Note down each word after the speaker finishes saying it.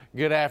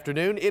Good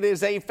afternoon. It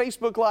is a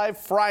Facebook Live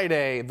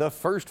Friday, the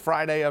first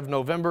Friday of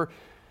November.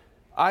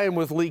 I am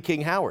with Lee King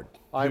Howard.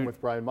 I'm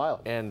with Brian Milan.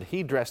 And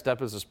he dressed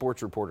up as a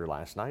sports reporter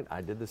last night.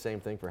 I did the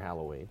same thing for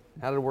Halloween.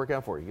 How did it work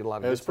out for you? You get a lot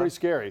of It was pretty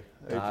scary.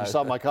 If you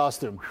saw my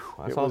costume.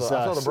 I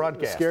saw the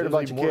broadcast. Scared a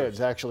bunch of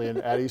kids, actually,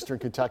 at Eastern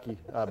Kentucky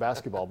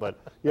basketball. But,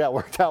 yeah, it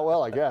worked out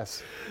well, I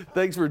guess.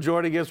 Thanks for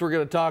joining us. We're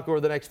going to talk over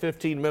the next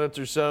 15 minutes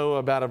or so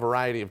about a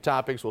variety of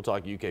topics. We'll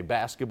talk UK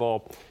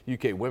basketball,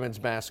 UK women's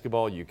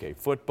basketball, UK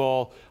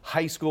football,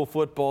 high school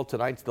football.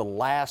 Tonight's the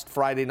last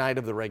Friday night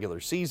of the regular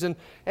season,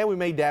 and we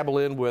may dabble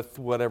in with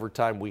whatever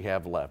time we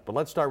have left. But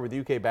let's start with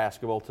UK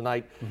basketball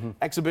tonight.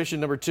 Exhibition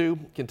number 2,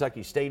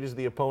 Kentucky State is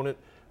the opponent.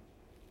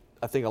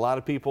 I think a lot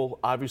of people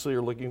obviously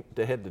are looking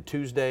to head to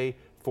Tuesday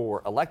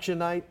for election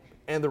night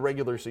and the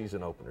regular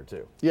season opener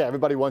too. Yeah,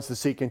 everybody wants to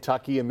see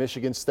Kentucky and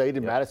Michigan State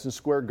in Madison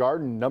Square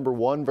Garden, number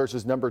 1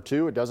 versus number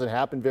 2. It doesn't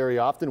happen very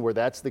often where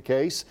that's the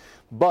case.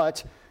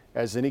 But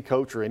as any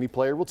coach or any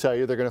player will tell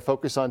you, they're going to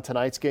focus on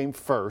tonight's game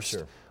first.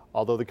 Sure.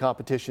 Although the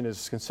competition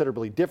is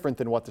considerably different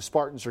than what the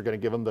Spartans are going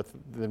to give them,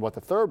 than what the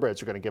Thoroughbreds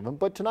are going to give them.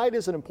 But tonight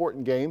is an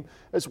important game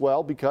as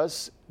well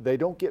because they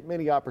don't get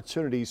many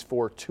opportunities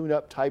for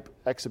tune-up type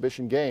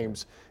exhibition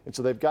games. And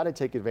so they've got to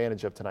take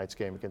advantage of tonight's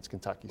game against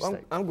Kentucky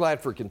State. I'm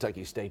glad for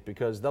Kentucky State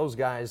because those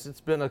guys,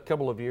 it's been a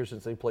couple of years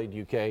since they played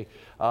UK.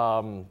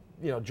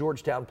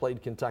 Georgetown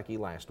played Kentucky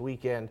last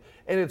weekend,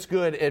 and it's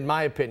good, in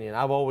my opinion.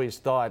 I've always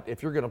thought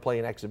if you're going to play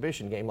an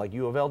exhibition game like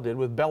U of L did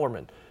with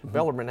Bellarmine,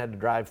 Bellarmine had to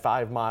drive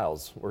 5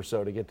 miles or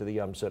so to get to the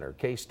Yum Center.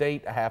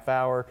 K-State, a half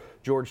hour.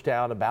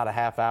 Georgetown, about a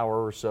half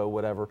hour or so,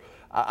 whatever.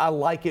 I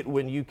like it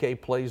when UK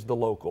plays the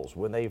locals,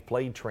 when they've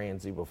played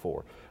Transy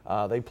before.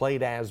 They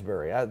played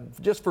Asbury.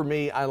 Just for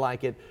me, I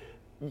like it.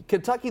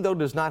 Kentucky, though,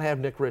 does not have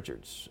Nick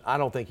Richards. I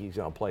don't think he's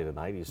going to play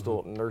tonight. He's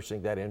still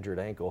nursing that injured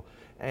ankle.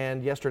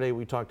 And yesterday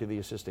we talked to the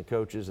assistant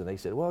coaches, and they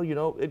said, well,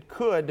 it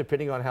could,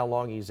 depending on how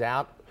long he's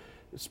out.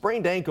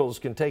 Sprained ankles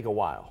can take a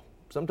while.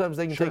 Sometimes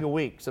they can take a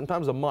week,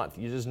 sometimes a month.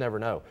 You just never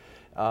know.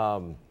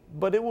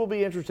 But it will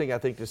be interesting, I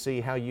think, to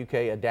see how UK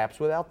adapts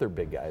without their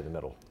big guy in the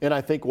middle. And I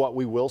think what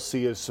we will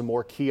see is some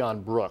more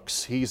Keon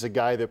Brooks. He's a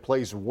guy that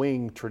plays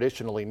wing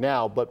traditionally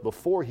now, but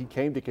before he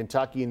came to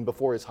Kentucky and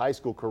before his high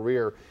school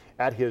career,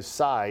 at his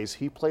size,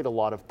 he played a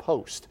lot of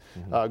post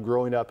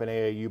growing up in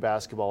AAU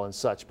basketball and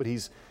such. But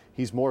he's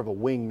more of a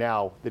wing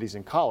now that he's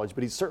in college,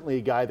 but he's certainly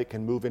a guy that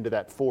can move into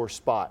that 4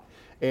 spot.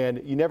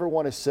 And you never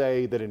want to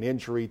say that an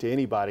injury to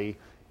anybody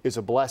is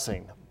a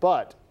blessing,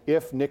 but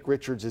if Nick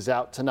Richards is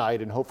out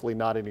tonight, and hopefully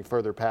not any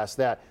further past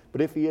that, but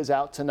if he is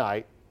out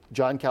tonight,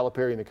 John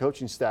Calipari and the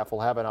coaching staff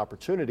will have an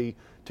opportunity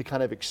to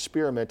kind of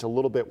experiment a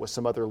little bit with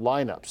some other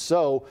lineups.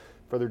 So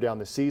further down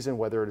the season,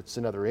 whether it's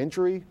another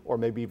injury or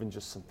maybe even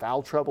just some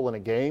foul trouble in a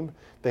game,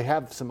 they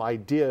have some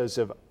ideas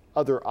of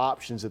other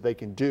options that they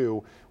can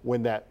do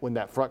when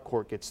that front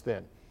court gets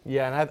thin.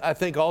 Yeah, and I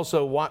think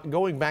also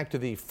going back to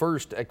the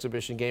first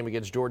exhibition game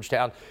against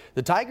Georgetown,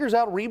 the Tigers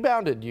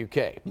out-rebounded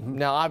UK.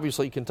 Now,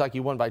 obviously, Kentucky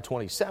won by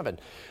 27,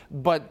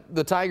 but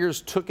the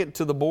Tigers took it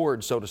to the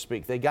board, so to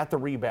speak. They got the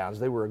rebounds.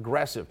 They were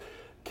aggressive.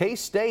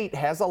 K-State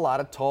has a lot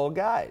of tall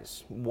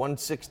guys, one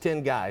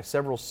 6'10" guy,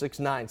 several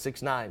 6'9",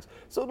 6'9s.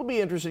 So it'll be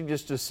interesting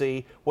just to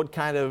see what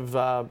kind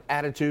of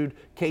attitude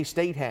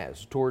K-State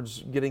has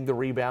towards getting the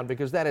rebound,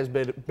 because that has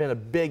been a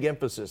big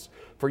emphasis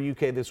for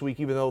UK this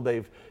week, even though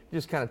they've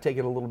just kind of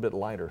taken it a little bit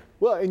lighter.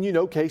 Well,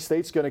 and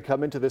K-State's going to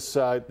come into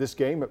this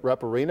game at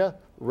Rupp Arena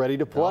ready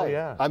to play. Oh,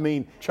 yeah. I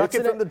mean, chuck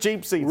it from the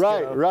Jeep seats.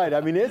 Right.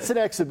 I mean, it's an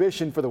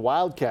exhibition for the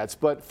Wildcats,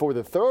 but for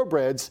the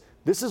Thoroughbreds,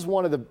 this is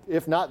one of the,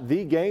 if not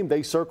the game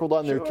they circled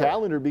on their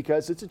calendar,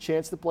 because it's a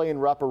chance to play in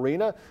Rupp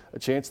Arena, a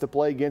chance to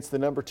play against the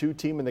number 2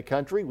 team in the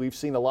country. We've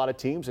seen a lot of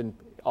teams and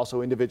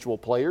also individual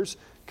players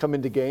come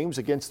into games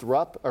against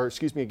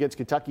against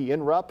Kentucky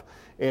in Rupp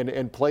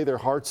and play their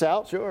hearts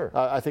out. Sure.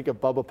 I think of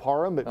Bubba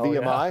Parham at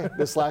VMI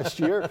this last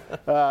year.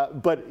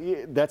 But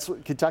that's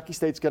what Kentucky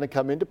State's going to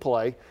come into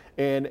play.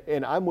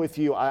 And I'm with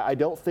you. I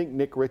don't think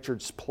Nick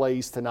Richards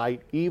plays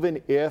tonight,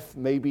 even if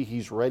maybe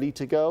he's ready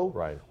to go.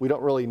 Right. We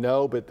don't really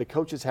know, but the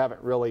coaches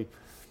haven't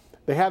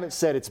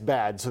said it's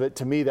bad. So that,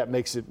 to me, that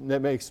makes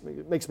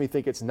me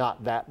think it's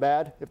not that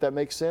bad, if that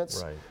makes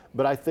sense. Right.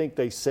 But I think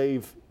they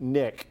save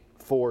Nick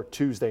for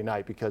Tuesday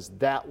night because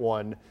that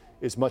one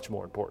is much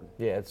more important.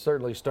 Yeah, it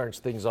certainly starts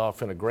things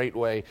off in a great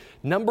way.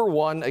 Number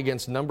 1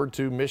 against number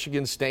 2,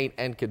 Michigan State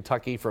and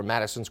Kentucky from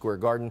Madison Square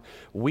Garden.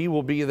 We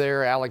will be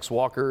there. Alex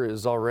Walker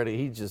is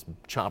he's just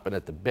chomping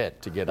at the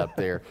bit to get up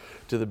there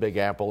to the Big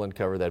Apple and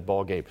cover that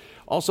ball game.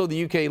 Also,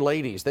 the UK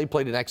ladies, they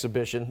played an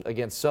exhibition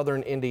against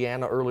Southern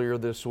Indiana earlier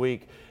this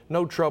week.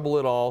 No trouble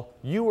at all.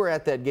 You were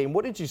at that game.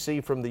 What did you see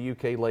from the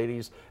UK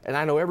ladies? And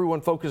I know everyone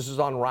focuses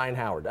on Ryan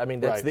Howard. I mean,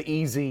 that's the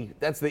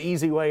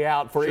easy way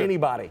out for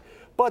anybody.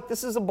 But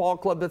this is a ball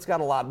club that's got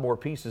a lot more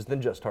pieces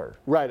than just her.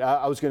 Right.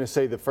 I was going to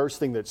say the first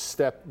thing that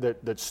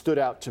stood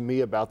out to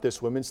me about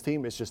this women's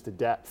team is just the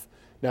depth.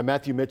 Now,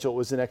 Matthew Mitchell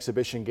was an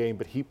exhibition game,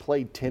 but he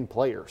played 10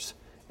 players,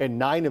 and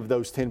 9 of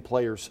those 10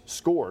 players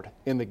scored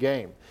in the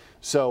game.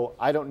 So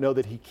I don't know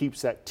that he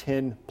keeps that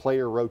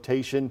 10-player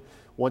rotation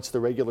once the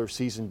regular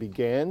season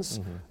begins,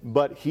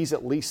 but he's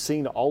at least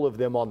seen all of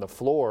them on the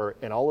floor,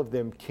 and all of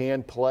them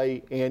can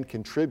play and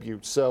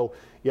contribute. So,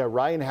 yeah,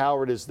 Ryan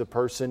Howard is the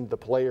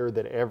player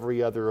that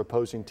every other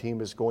opposing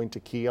team is going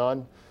to key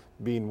on,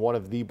 being one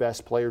of the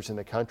best players in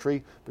the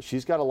country, but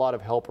she's got a lot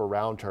of help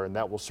around her, and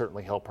that will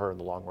certainly help her in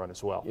the long run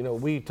as well. You know,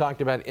 we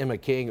talked about Emma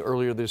King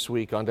earlier this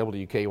week on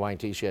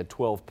WKYT. She had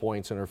 12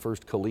 points in her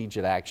first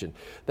collegiate action.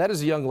 That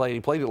is a young lady,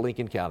 played at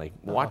Lincoln County.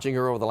 Watching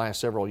her over the last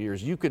several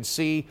years, you could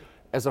see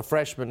as a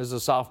freshman, as a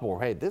sophomore,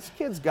 hey, this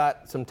kid's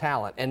got some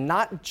talent, and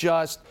not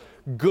just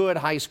good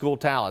high school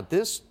talent.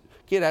 This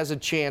kid has a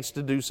chance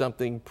to do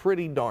something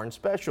pretty darn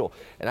special.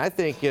 And I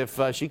think if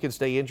she can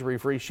stay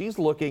injury-free, she's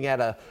looking at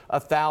a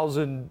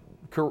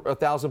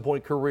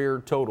 1,000-point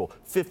career total,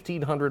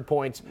 1,500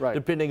 points,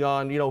 depending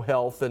on,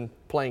 health and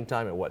playing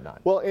time and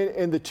whatnot. Well,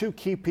 and the two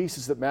key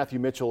pieces that Matthew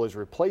Mitchell is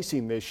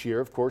replacing this year,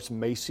 of course,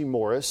 Macy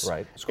Morris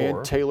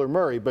and Taylor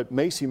Murray. But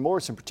Macy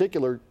Morris in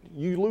particular,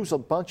 you lose a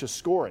bunch of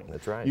scoring.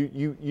 That's right.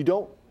 You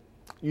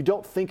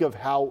don't think of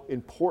how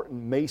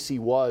important Macy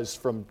was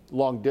from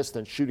long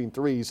distance shooting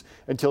threes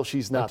until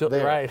she's not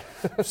there. Right.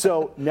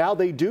 So now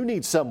they do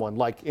need someone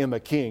like Emma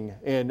King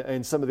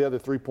and some of the other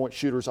three-point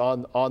shooters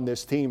on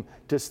this team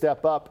to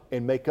step up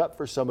and make up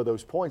for some of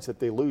those points that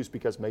they lose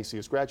because Macy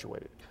has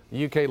graduated.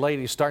 The UK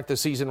ladies start the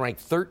season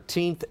ranked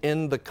 13th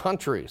in the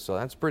country, so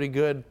that's pretty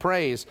good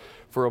praise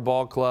for a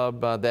ball club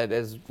that,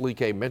 as Lee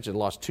K mentioned,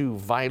 lost two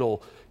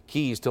vital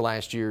keys to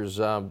last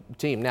year's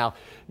team. Now,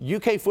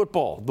 UK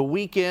football, the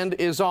weekend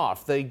is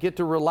off. They get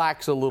to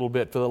relax a little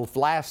bit for the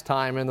last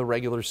time in the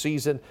regular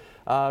season.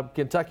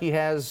 Kentucky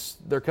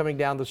they're coming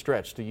down the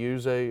stretch, to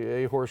use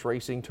a horse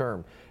racing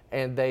term,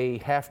 and they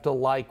have to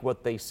like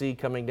what they see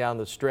coming down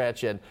the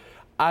stretch. And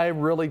I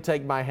really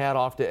take my hat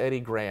off to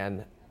Eddie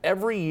Gran.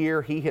 Every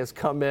year he has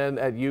come in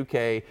at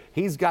UK,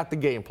 he's got the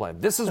game plan.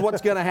 This is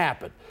what's going to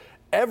happen.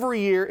 Every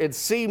year, it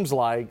seems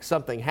like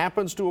something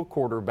happens to a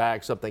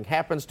quarterback, something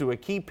happens to a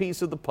key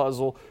piece of the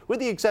puzzle,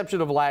 with the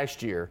exception of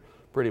last year,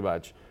 pretty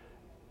much.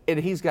 And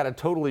he's got to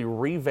totally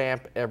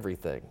revamp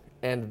everything.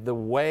 And the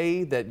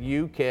way that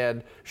you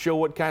can show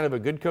what kind of a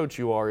good coach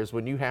you are is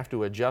when you have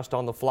to adjust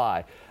on the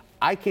fly.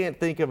 I can't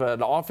think of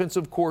an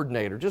offensive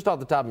coordinator, just off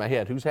the top of my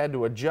head, who's had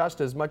to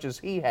adjust as much as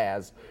he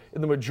has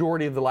in the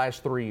majority of the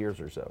last 3 years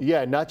or so.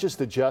 Yeah, not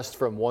just adjust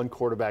from one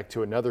quarterback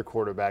to another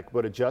quarterback,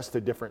 but adjust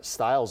to different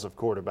styles of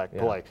quarterback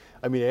play.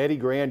 I mean, Eddie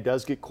Gran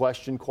does get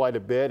questioned quite a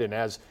bit, and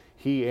as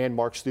he and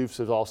Mark Stoops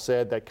has all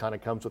said, that kind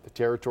of comes with the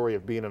territory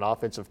of being an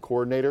offensive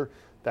coordinator.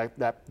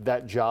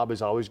 That job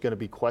is always going to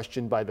be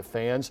questioned by the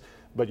fans.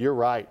 But you're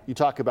right. You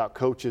talk about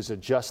coaches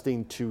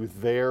adjusting to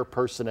their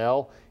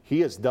personnel. He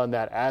has done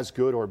that as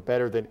good or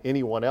better than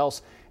anyone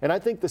else. And I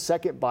think the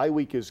second bye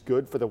week is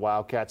good for the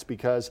Wildcats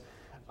because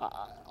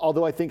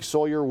although I think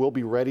Sawyer will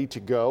be ready to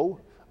go,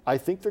 I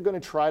think they're going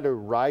to try to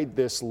ride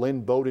this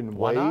Lynn Bowden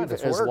wave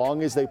as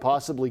long as they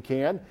possibly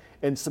can.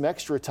 And some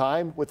extra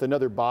time with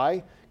another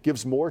bye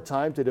gives more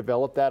time to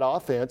develop that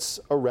offense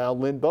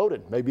around Lynn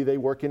Bowden. Maybe they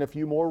work in a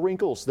few more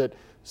wrinkles that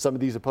some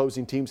of these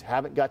opposing teams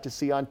haven't got to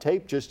see on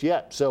tape just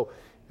yet. So,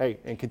 hey,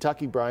 and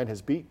Kentucky, Brian,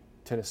 has beat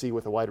Tennessee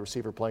with a wide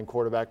receiver playing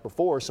quarterback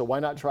before, so why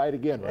not try it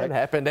again, right? It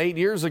happened 8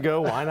 years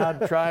ago. Why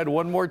not try it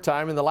one more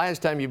time? And the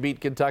last time you beat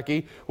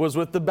Kentucky was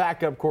with the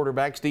backup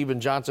quarterback, Steven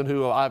Johnson,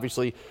 who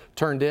obviously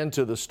turned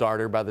into the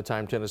starter by the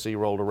time Tennessee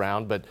rolled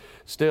around. But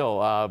still,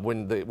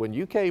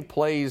 when UK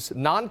plays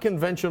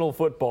non-conventional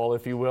football,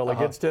 if you will,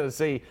 against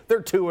Tennessee,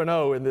 they're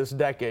 2-0 in this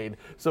decade.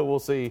 So we'll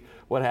see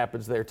what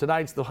happens there.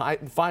 Tonight's the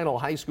final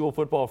high school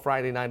football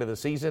Friday night of the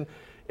season.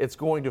 It's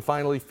going to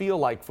finally feel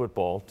like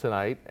football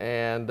tonight.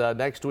 And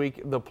next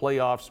week, the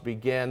playoffs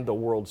begin. The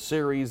World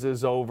Series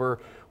is over.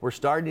 We're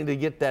starting to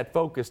get that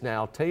focus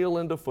now. Tail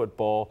into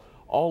football,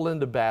 all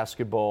into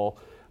basketball.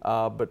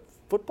 But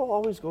football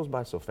always goes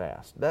by so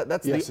fast.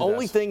 That's the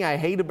only thing I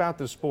hate about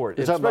the sport,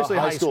 especially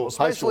high school.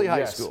 Especially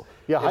high school.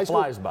 Yeah, high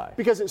school flies by.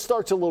 Because it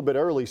starts a little bit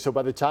early, so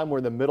by the time we're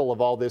in the middle of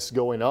all this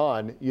going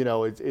on,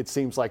 it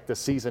seems like the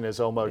season is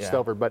almost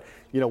over. But,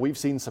 we've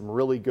seen some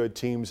really good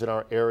teams in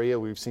our area.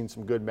 We've seen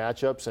some good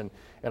matchups, and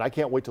I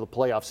can't wait till the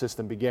playoff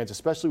system begins,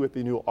 especially with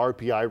the new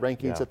RPI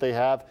rankings that they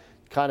have.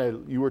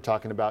 You were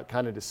talking about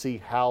to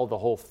see how the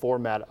whole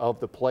format of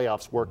the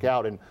playoffs work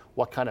out and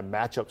what kind of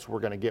matchups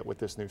we're going to get with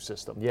this new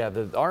system. Yeah,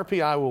 the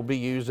RPI will be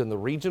used in the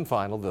region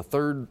final, the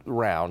third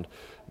round,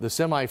 the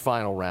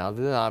semifinal round,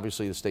 and then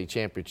obviously the state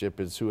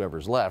championship is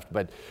whoever's left.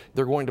 But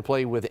they're going to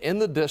play within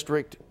the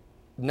district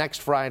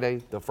next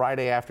Friday, the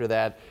Friday after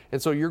that.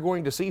 And so you're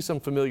going to see some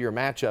familiar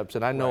matchups.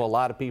 And I know a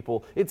lot of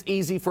people, it's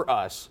easy for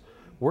us.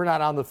 We're not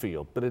on the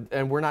field,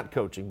 and we're not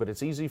coaching, but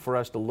it's easy for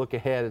us to look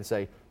ahead and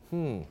say,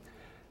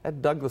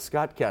 that Douglas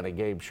Scott County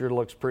game sure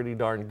looks pretty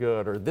darn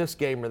good, or this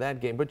game or that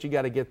game, but you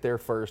got to get there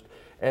first.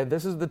 And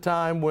this is the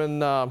time when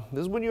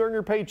you earn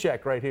your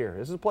paycheck right here.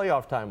 This is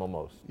playoff time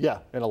almost. Yeah,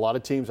 and a lot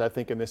of teams I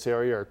think in this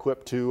area are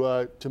equipped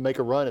to make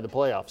a run in the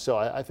playoffs. So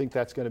I think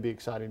that's going to be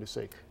exciting to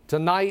see.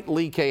 Tonight,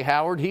 Lee K.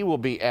 Howard, he will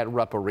be at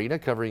Rupp Arena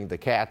covering the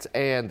Cats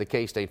and the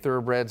K-State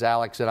Thoroughbreds.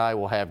 Alex and I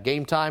will have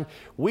game time.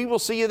 We will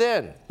see you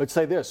then. Let's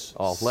say this.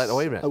 Wait a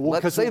minute.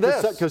 Let's say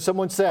this. Because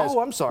someone says,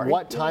 I'm sorry.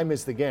 What time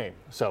is the game?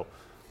 So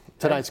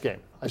tonight's game.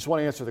 I just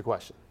want to answer the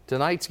question.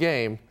 Tonight's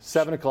game.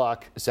 7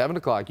 o'clock. 7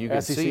 o'clock. You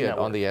can SEC see it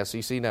Network. on the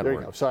SEC Network.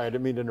 There you go. Sorry, I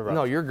didn't mean to interrupt.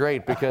 No, you're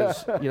great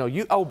because,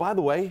 by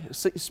the way,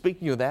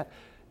 speaking of that,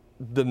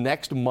 the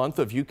next month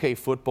of UK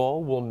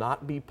football will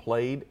not be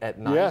played at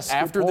night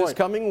after this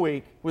coming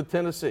week with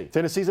Tennessee.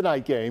 Tennessee's a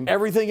night game.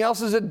 Everything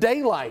else is at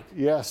daylight.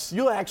 Yes.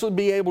 You'll actually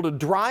be able to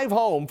drive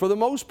home for the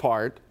most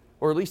part,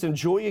 or at least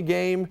enjoy a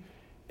game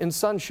in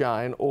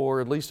sunshine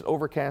or at least an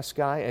overcast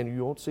sky, and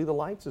you won't see the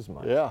lights as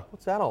much. Yeah.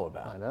 What's that all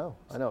about? I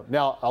know.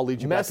 Now, I'll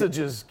lead you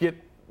Messages get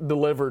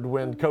delivered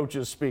when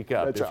coaches speak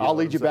up. That's right. I'll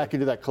lead you back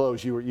into that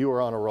close. You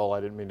were on a roll.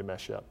 I didn't mean to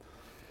mess you up.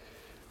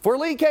 For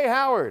Lee K.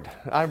 Howard,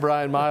 I'm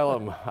Brian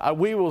Milam.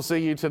 We will see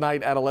you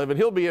tonight at 11.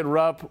 He'll be in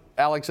Rupp.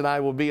 Alex and I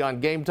will be on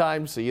Game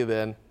Time. See you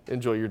then.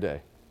 Enjoy your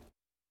day.